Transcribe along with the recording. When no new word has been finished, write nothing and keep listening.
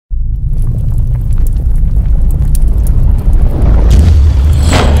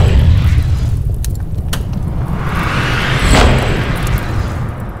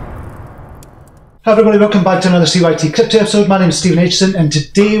Hi everybody, welcome back to another CYT-Crypto episode. My name is Stephen Aitchison, and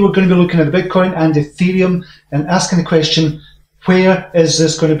today we're going to be looking at the Bitcoin and Ethereum and asking the question, where is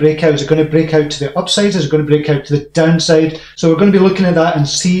this going to break out? Is it going to break out to the upside? Is it going to break out to the downside? So we're going to be looking at that and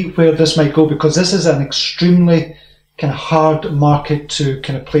see where this might go, because this is an extremely kind of hard market to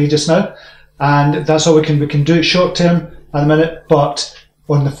kind of play just now. And that's all we can do it short term at the minute, but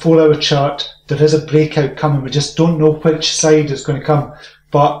on the 4-hour chart, there is a breakout coming. We just don't know which side it's going to come.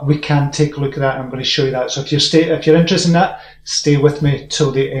 But we can take a look at that, and I'm going to show you that. So if you're interested in that, stay with me till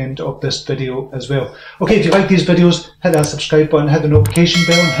the end of this video as well. Okay, if you like these videos, hit that subscribe button, hit the notification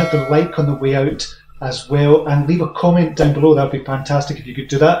bell, and hit the like on the way out as well, and leave a comment down below. That'd be fantastic if you could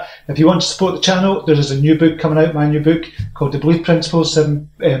do that. If you want to support the channel, there is a new book coming out, my new book called The Belief Principles, 7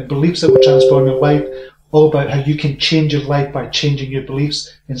 Beliefs That Will Transform Your Life. All about how you can change your life by changing your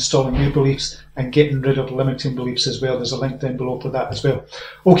beliefs, installing new beliefs, and getting rid of limiting beliefs as well. There's a link down below for that as well.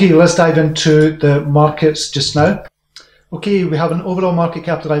 Okay, let's dive into the markets just now. Okay, we have an overall market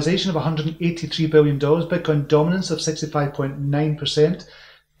capitalization of $183 billion, Bitcoin dominance of 65.9%.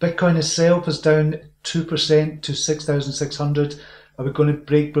 Bitcoin itself is down 2% to 6,600. Are we going to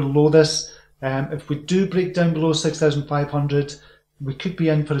break below this? If we do break down below 6,500, we could be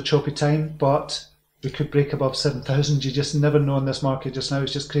in for a choppy time, but we could break above 7,000. You just never know in this market just now.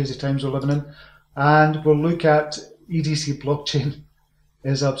 It's just crazy times we're living in. And we'll look at ETC blockchain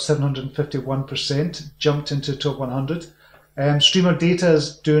is up 751%, jumped into top 100. Streamer data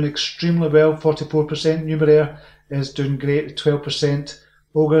is doing extremely well, 44%. Numeraire is doing great at 12%.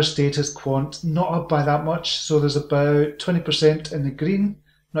 Ogre status quant not up by that much, so there's about 20% in the green.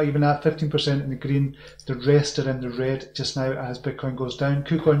 Not even that, 15% in the green. The rest are in the red just now as Bitcoin goes down.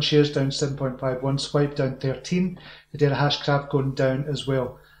 KuCoin shares down 7.51, Swipe down 13. Hedera Hashgraph going down as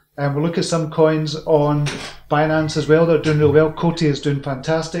well. And we'll look at some coins on Binance as well. They're doing real well. Coti is doing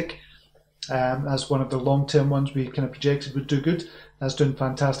fantastic. That's one of the long-term ones we kind of projected would do good. That's doing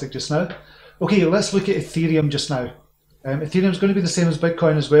fantastic just now. Okay, let's look at Ethereum just now. Ethereum is going to be the same as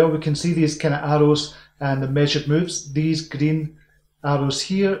Bitcoin as well. We can see these kind of arrows and the measured moves. These green arrows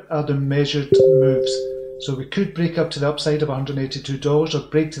here are the measured moves. So we could break up to the upside of $182 or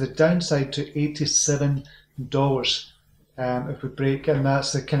break to the downside to $87 if we break, and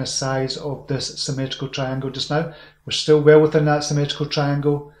that's the kind of size of this symmetrical triangle just now. We're still well within that symmetrical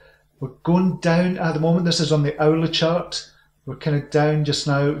triangle. We're going down at the moment. This is on the hourly chart. We're kind of down just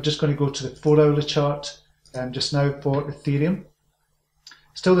now. We're just going to go to the 4-hourly chart just now for Ethereum.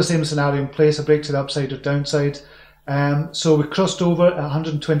 Still the same scenario in place, a break to the upside or downside. So we crossed over at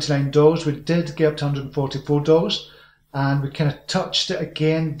 $129. We did get up to $144, and we kind of touched it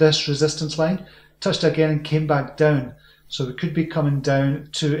again, this resistance line, touched it again and came back down. So we could be coming down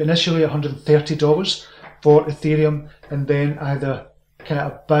to initially $130 for Ethereum, and then either kind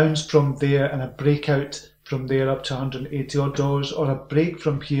of a bounce from there and a breakout from there up to $180 odd, or a break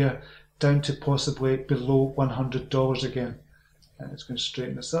from here down to possibly below $100 again. And it's going to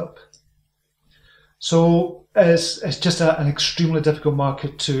straighten this up. So it's just an extremely difficult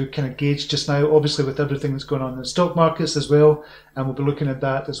market to kind of gauge just now, obviously with everything that's going on in the stock markets as well, and we'll be looking at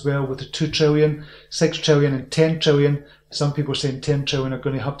that as well with the 2 trillion, 6 trillion and 10 trillion. Some people are saying 10 trillion are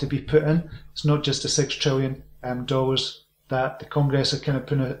going to have to be put in. It's not just the $6 trillion dollars that the Congress are kind of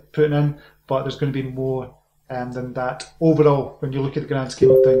putting in, but there's going to be more than that overall when you look at the grand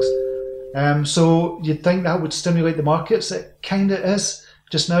scheme of things. So you'd think that would stimulate the markets. It kind of is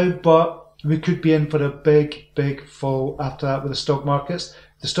just now, but we could be in for a big fall after that with the stock markets.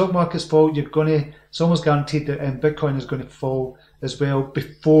 If the stock markets fall, it's almost guaranteed that Bitcoin is going to fall as well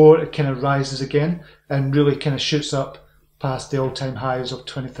before it kind of rises again and really kind of shoots up past the all-time highs of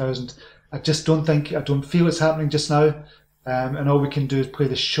 20,000. I don't feel it's happening just now, and all we can do is play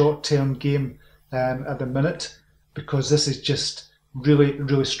the short-term game at the minute, because this is just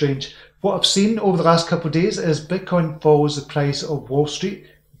really strange. What I've seen over the last couple of days is Bitcoin follows the price of Wall Street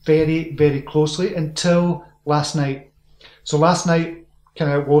very closely until last night. So last night,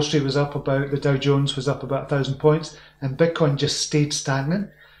 kind of Wall Street was up about, the Dow Jones was up about 1,000 points, and Bitcoin just stayed stagnant,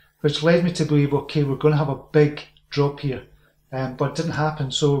 which led me to believe, okay, we're going to have a big drop here, but it didn't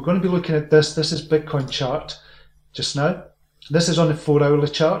happen. So we're going to be looking at this. This is Bitcoin chart just now. This is on the 4-hourly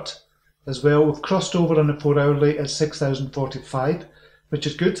chart as well. We've crossed over on the 4-hourly at 6,045, which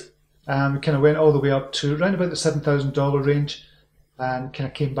is good. We kind of went all the way up to around about the $7,000 range, and kind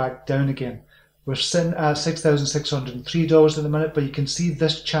of came back down again. We're sitting at $6,603 at the minute, but you can see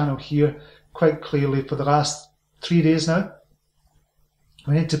this channel here quite clearly for the last 3 days now.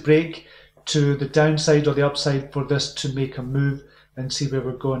 We need to break to the downside or the upside for this to make a move and see where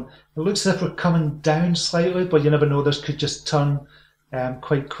we're going. It looks as if we're coming down slightly, but you never know, this could just turn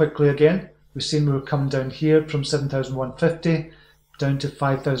quite quickly again. we've seen we were coming down here from 7,150 down to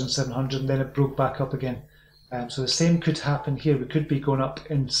 5,700, and then it broke back up again. So the same could happen here. We could be going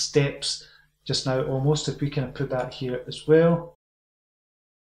up in steps just now almost, if we kind of put that here as well.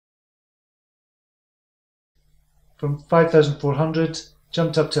 From 5,400,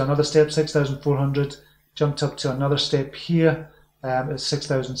 jumped up to another step, 6,400, jumped up to another step here at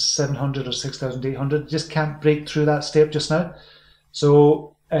 6,700 or 6,800. Just can't break through that step just now.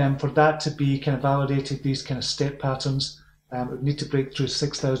 So for that to be kind of validated, these kind of step patterns, we need to break through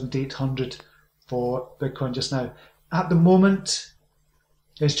 6,800 for Bitcoin just now. At the moment,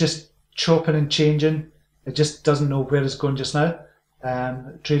 it's just chopping and changing. It just doesn't know where it's going just now.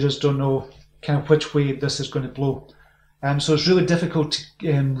 Traders don't know kind of which way this is going to blow. So it's really difficult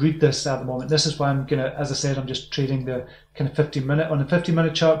to read this at the moment. This is why I'm going to, as I said, I'm just trading the kind of 15-minute. On the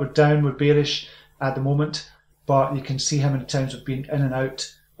 15-minute chart, we're down, we're bearish at the moment, but you can see how many times we've been in and out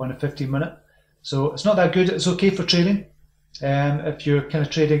on a 15-minute. So it's not that good. It's okay for trading. If you're kind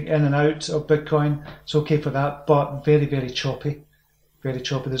of trading in and out of Bitcoin, it's okay for that, but very, very choppy. Very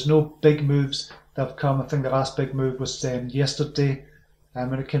choppy. There's no big moves that have come. I think the last big move was yesterday,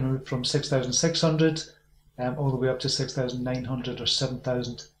 when it came from 6,600 all the way up to 6,900 or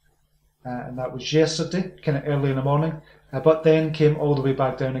 7,000. And that was yesterday, kind of early in the morning, but then came all the way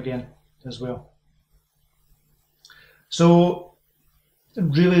back down again as well. So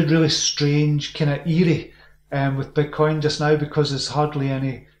really, really strange, kind of eerie with Bitcoin just now, because there's hardly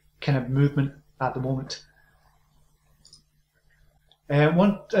any kind of movement at the moment.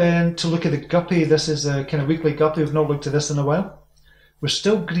 Want to look at the guppy. This is a kind of weekly guppy. We've not looked at this in a while. We're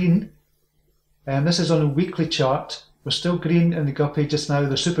still green, and this is on a weekly chart. We're still green in the guppy just now,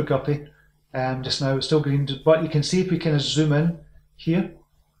 the super guppy. Just now it's still green, but you can see if we kind of zoom in here,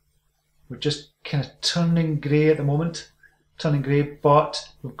 we're just kind of turning grey at the moment. Turning grey, but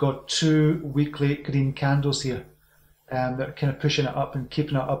we've got two weekly green candles here that are kind of pushing it up and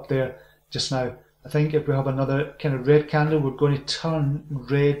keeping it up there just now. I think if we have another kind of red candle, we're going to turn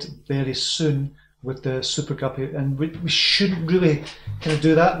red very soon with the super guppy, and we shouldn't really kind of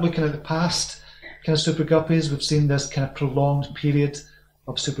do that. Looking at the past kind of super guppies, we've seen this kind of prolonged period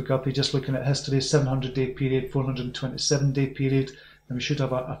of super guppy. Just looking at history, 700-day period, 427-day period, and we should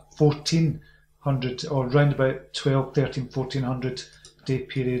have a 1400 or around about 12, 13, 1400 day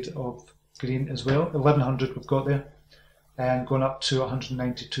period of green as well. 1100 we've got there, and going up to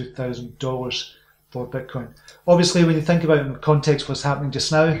 $192,000 for Bitcoin. Obviously, when you think about it in the context of what's happening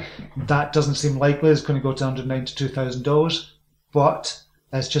just now, that doesn't seem likely it's going to go to $192,000, but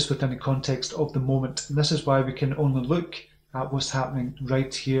it's just within the context of the moment. And this is why we can only look at what's happening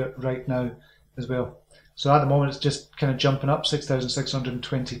right here, right now as well. So at the moment, it's just kind of jumping up,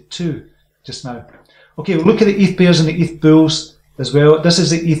 6,622 just now. Okay, we'll look at the ETH bears and the ETH bulls as well. This is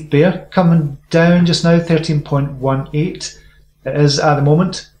the ETH bear coming down just now, 13.18 it is at the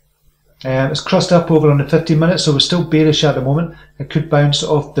moment. It's crossed up over on the 15 minutes, so we're still bearish at the moment. It could bounce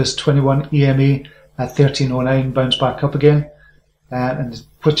off this 21 EMA at 1309, bounce back up again, and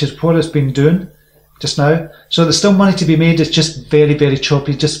which is what it's been doing just now. So there's still money to be made. It's just very, very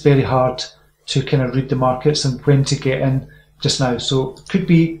choppy, just very hard to kind of read the markets and when to get in just now. So could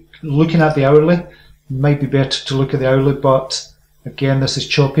be looking at the hourly. Might be better to look at the hourly, but again, this is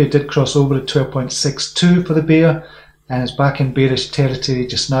choppy. It did cross over at 12.62 for the bear, and it's back in bearish territory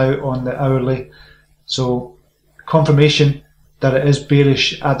just now on the hourly. So confirmation that it is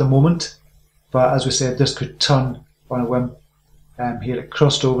bearish at the moment, but as we said, this could turn on a whim. Here it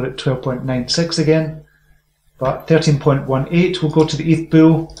crossed over at 12.96 again, but 13.18. We'll go to the ETH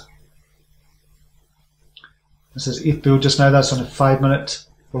bull. This is ETH bull just now. That's on a 5 minute.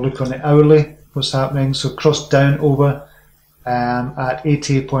 We'll look on the hourly, what's happening. So crossed down over at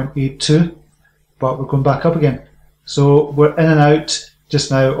 88.82, but we're going back up again. So we're in and out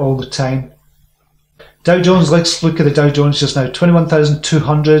just now all the time. Dow Jones, let's look at the Dow Jones just now,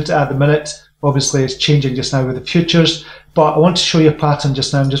 21,200 at the minute. Obviously it's changing just now with the futures, but I want to show you a pattern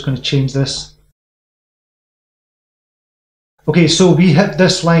just now. I'm just going to change this. Okay, so we hit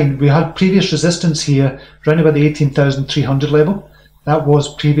this line. We had previous resistance here, around about the 18,300 level. That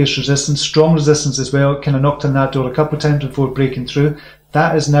was previous resistance, strong resistance as well. Kind of knocked on that door a couple of times before breaking through.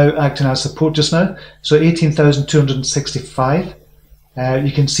 That is now acting as support just now. So 18,265.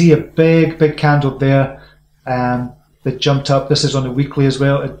 You can see a big candle there that jumped up. This is on the weekly as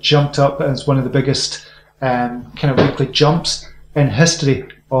well. It jumped up, and it's one of the biggest kind of weekly jumps in history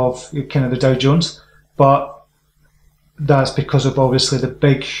of kind of the Dow Jones. But that's because of obviously the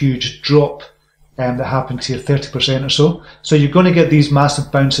big, huge drop that happened here, 30% or so. So you're going to get these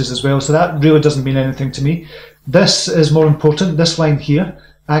massive bounces as well. So that really doesn't mean anything to me. This is more important. This line here,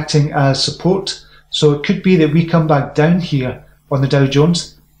 acting as support. So it could be that we come back down here on the Dow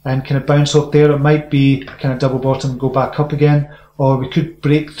Jones and kind of bounce off there. It might be kind of double bottom and go back up again, or we could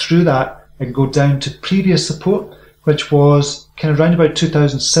break through that and go down to previous support, which was kind of around about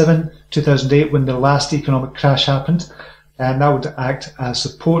 2007, 2008 when the last economic crash happened. And that would act as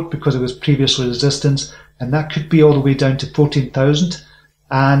support because it was previously resistance, and that could be all the way down to 14,000.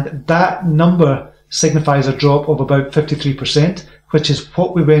 And that number signifies a drop of about 53%, which is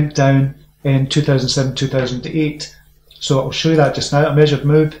what we went down in 2007, 2008. So I'll show you that just now, a measured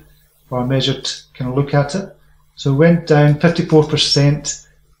move, or a measured kind of look at it. So it went down 54%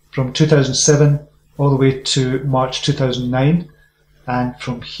 from 2007 all the way to March 2009. And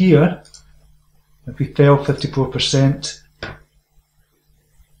from here, if we fell 54%,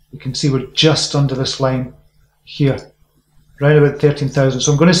 you can see we're just under this line here, right about 13,000.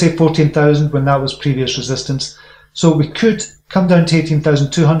 So I'm going to say 14,000 when that was previous resistance. So we could come down to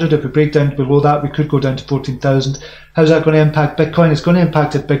 18,200. If we break down below that, we could go down to 14,000. How's that going to impact Bitcoin? It's going to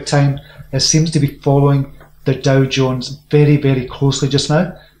impact it big time. It seems to be following the Dow Jones very, very closely just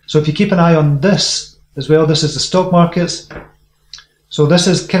now. So if you keep an eye on this as well, this is the stock markets. So this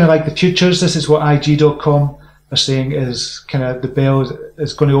is kind of like the futures. This is what IG.com are saying is kind of the bell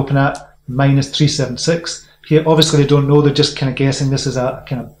is going to open at minus 376. Here, obviously they don't know, they're just kind of guessing. This is a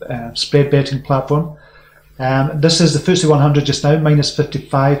kind of spread betting platform. This is the FTSE 100 just now, minus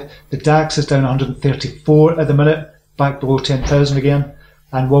 55. The DAX is down 134 at the minute, back below 10,000 again.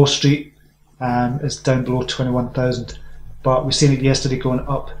 And Wall Street is down below 21,000. But we've seen it yesterday going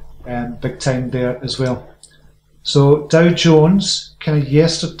up big time there as well. So Dow Jones kind of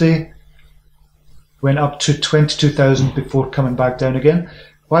yesterday went up to 22,000 before coming back down again.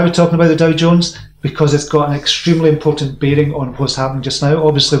 Why are we talking about the Dow Jones? Because it's got an extremely important bearing on what's happening just now.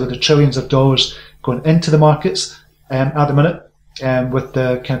 Obviously with the trillions of dollars going into the markets at the minute, with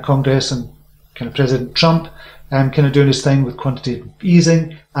the kind of Congress and kind of President Trump kind of doing his thing with quantitative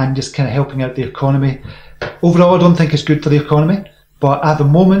easing and just kind of helping out the economy. Overall, I don't think it's good for the economy, but at the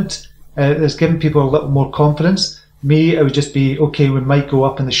moment, it's giving people a little more confidence. Me, it would just be, okay, we might go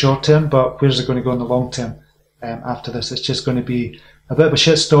up in the short term, but where's it going to go in the long term after this? It's just going to be a bit of a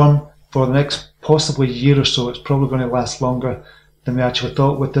shitstorm for the next possibly year or so. It's probably going to last longer than we actually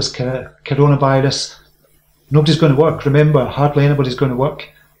thought with this coronavirus. Nobody's going to work. Remember, hardly anybody's going to work.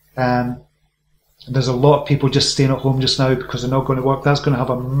 There's a lot of people just staying at home just now because they're not going to work. That's going to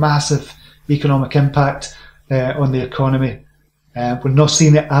have a massive economic impact on the economy. We're not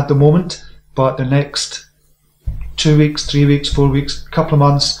seeing it at the moment, but the next 2 weeks, 3 weeks, 4 weeks, couple of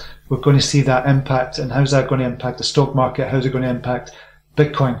months, we're going to see that impact. And how's that going to impact the stock market? How's it going to impact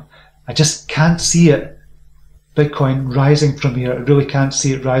Bitcoin? I just can't see it, Bitcoin, rising from here. I really can't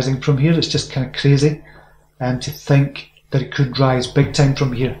see it rising from here. It's just kind of crazy to think that it could rise big time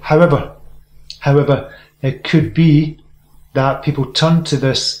from here. However, it could be that people turn to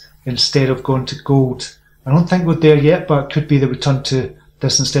this instead of going to gold. I don't think we're there yet, but it could be that we turn to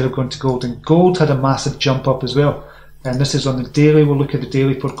this instead of going to gold. And gold had a massive jump up as well. And this is on the daily. We'll look at the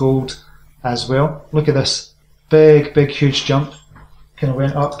daily for gold as well. Look at this. Big, huge jump. Kind of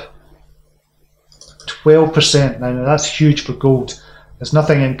went up 12%. Now that's huge for gold. There's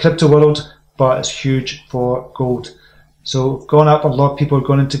nothing in crypto world, but it's huge for gold. So gone up, a lot of people are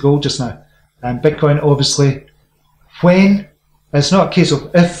going into gold just now. And Bitcoin, obviously, when, it's not a case of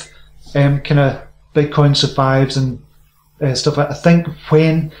if kind of Bitcoin survives and stuff. I think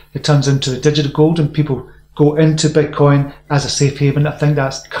when it turns into the digital gold and people go into Bitcoin as a safe haven, I think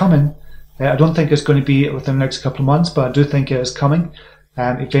that's coming. I don't think it's going to be within the next couple of months, but I do think it is coming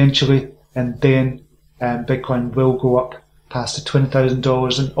eventually, and then Bitcoin will go up past the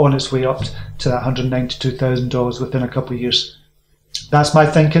 $20,000 and on its way up to that $192,000 within a couple of years. That's my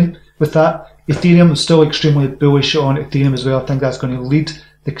thinking with that. Ethereum is still extremely bullish on Ethereum as well. I think that's going to lead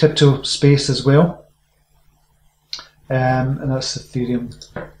the crypto space as well. And that's Ethereum.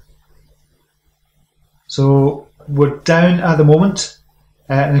 So we're down at the moment,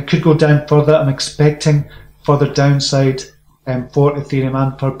 and it could go down further. I'm expecting further downside for Ethereum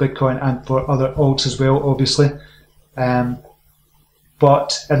and for Bitcoin and for other alts as well, obviously.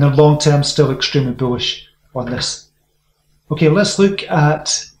 But in the long term, still extremely bullish on this. Okay, let's look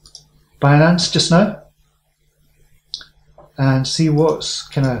at Binance just now and see what's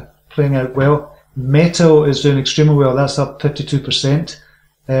kind of playing out well. Metal is doing extremely well. That's up 52%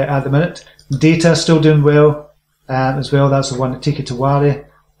 at the minute. Data is still doing well as well. That's the one that ETHBEAR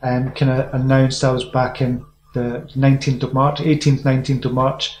kind of announced. That was back in the 19th of March, 18th, 19th of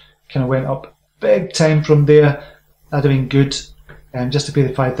March. Kind of went up big time from there. That'd have been good. Just to pay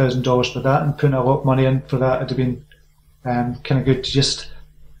the $5,000 for that and putting a lot of money in for that would have been kind of good to just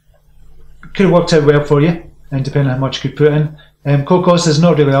could have worked out well for you, and depending on how much you could put in. Core cost is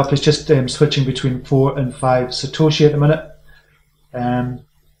not really up, it's just switching between 4 and 5 Satoshi at the minute.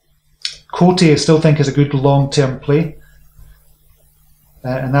 Coti I still think is a good long-term play,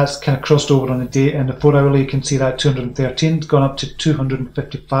 and that's kind of crossed over on the day. In the 4 hourly you can see that 213, it's gone up to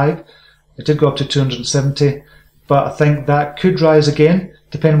 255. It did go up to 270, but I think that could rise again,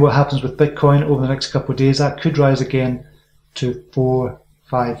 depending on what happens with Bitcoin over the next couple of days. That could rise again to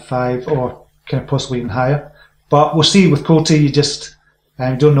 455 or kind of possibly even higher. But we'll see with Coti, you just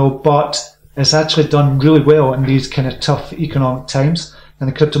don't know, but it's actually done really well in these kind of tough economic times. And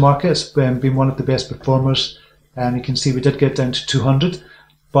the crypto market has been one of the best performers. And you can see we did get down to 200.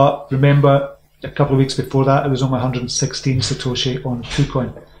 But remember, a couple of weeks before that, it was only 116 Satoshi on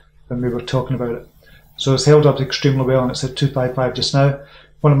KuCoin when we were talking about it. So it's held up extremely well, and it's at 255 just now.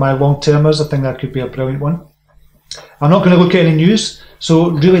 One of my long-termers, I think that could be a brilliant one. I'm not going to look at any news.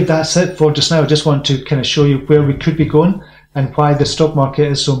 So really that's it for just now. I just want to kind of show you where we could be going and why the stock market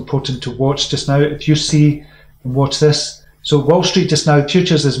is so important to watch just now. If you see and watch this, so Wall Street just now,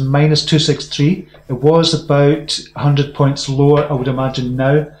 futures is minus 263. It was about 100 points lower, I would imagine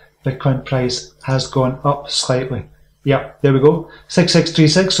now. Bitcoin price has gone up slightly. Yeah, there we go.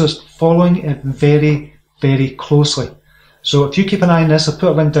 6636, so it's following it very, very closely. So if you keep an eye on this, I'll put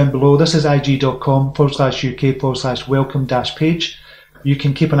a link down below. This is ig.com/UK/welcome-page. You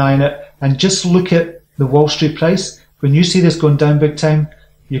can keep an eye on it and just look at the Wall Street price. When you see this going down big time,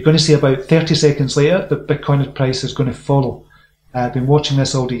 you're going to see about 30 seconds later that Bitcoin price is going to follow. I've been watching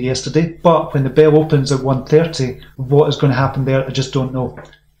this all day yesterday, but when the bell opens at 1:30, what is going to happen there, I just don't know.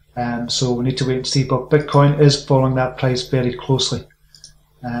 So we need to wait and see, but Bitcoin is following that price very closely.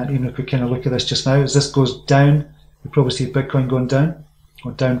 Even if we kind of look at this just now, as this goes down, you probably see Bitcoin going down,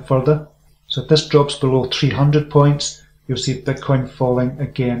 or down further. So if this drops below 300 points, you'll see Bitcoin falling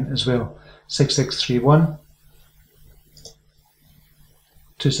again as well. 6631.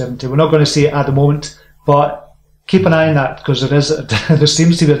 270. We're not going to see it at the moment, but keep an eye on that because there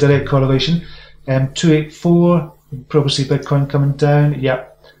seems to be a direct correlation. 284, you probably see Bitcoin coming down.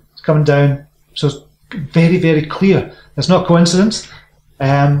 Yep, it's coming down. So it's very, very clear. It's not coincidence.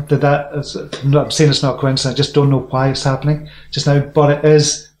 I'm saying it's not coincidence. I just don't know why it's happening just now, but it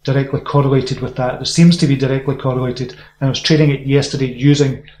is directly correlated with that. It seems to be directly correlated, and I was trading it yesterday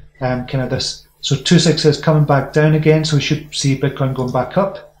using kind of this. So 26 is coming back down again, so we should see Bitcoin going back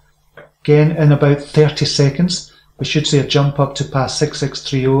up. Again, in about 30 seconds, we should see a jump up to past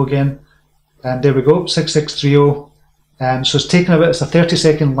 6630 again. And there we go, 6630. So it's taken a bit, it's a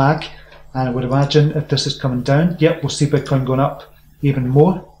 30-second lag, and I would imagine if this is coming down, yep, we'll see Bitcoin going up even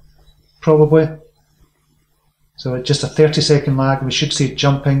more, probably. So just a 30-second lag, and we should see it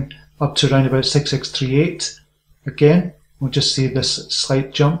jumping up to around about 6638 again. We'll just see this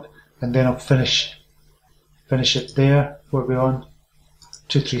slight jump. And then I'll finish it there. What are we on?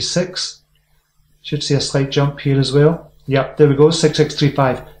 236. Should see a slight jump here as well. Yep, there we go,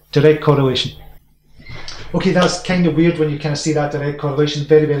 6635. Direct correlation. Okay, that's kind of weird when you kind of see that direct correlation.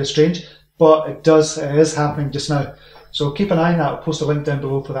 Very, very strange. But it is happening just now. So keep an eye on that. I'll post a link down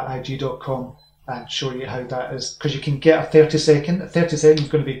below for that ig.com and show you how that is. Because you can get a 30 second. A 30 second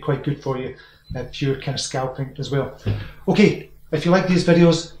is going to be quite good for you if you're kind of scalping as well. Okay. If you like these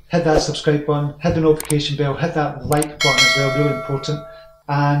videos, hit that subscribe button, hit the notification bell, hit that like button as well, really important.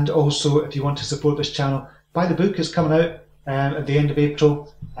 And also, if you want to support this channel, buy the book. It's coming out at the end of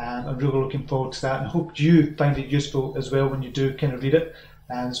April. I'm really looking forward to that, and hope you find it useful as well when you do kind of read it.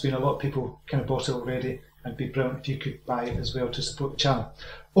 And there's been a lot of people kind of bought it already, and it'd be brilliant if you could buy it as well to support the channel.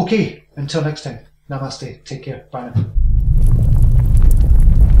 Okay, until next time, Namaste, take care, bye now.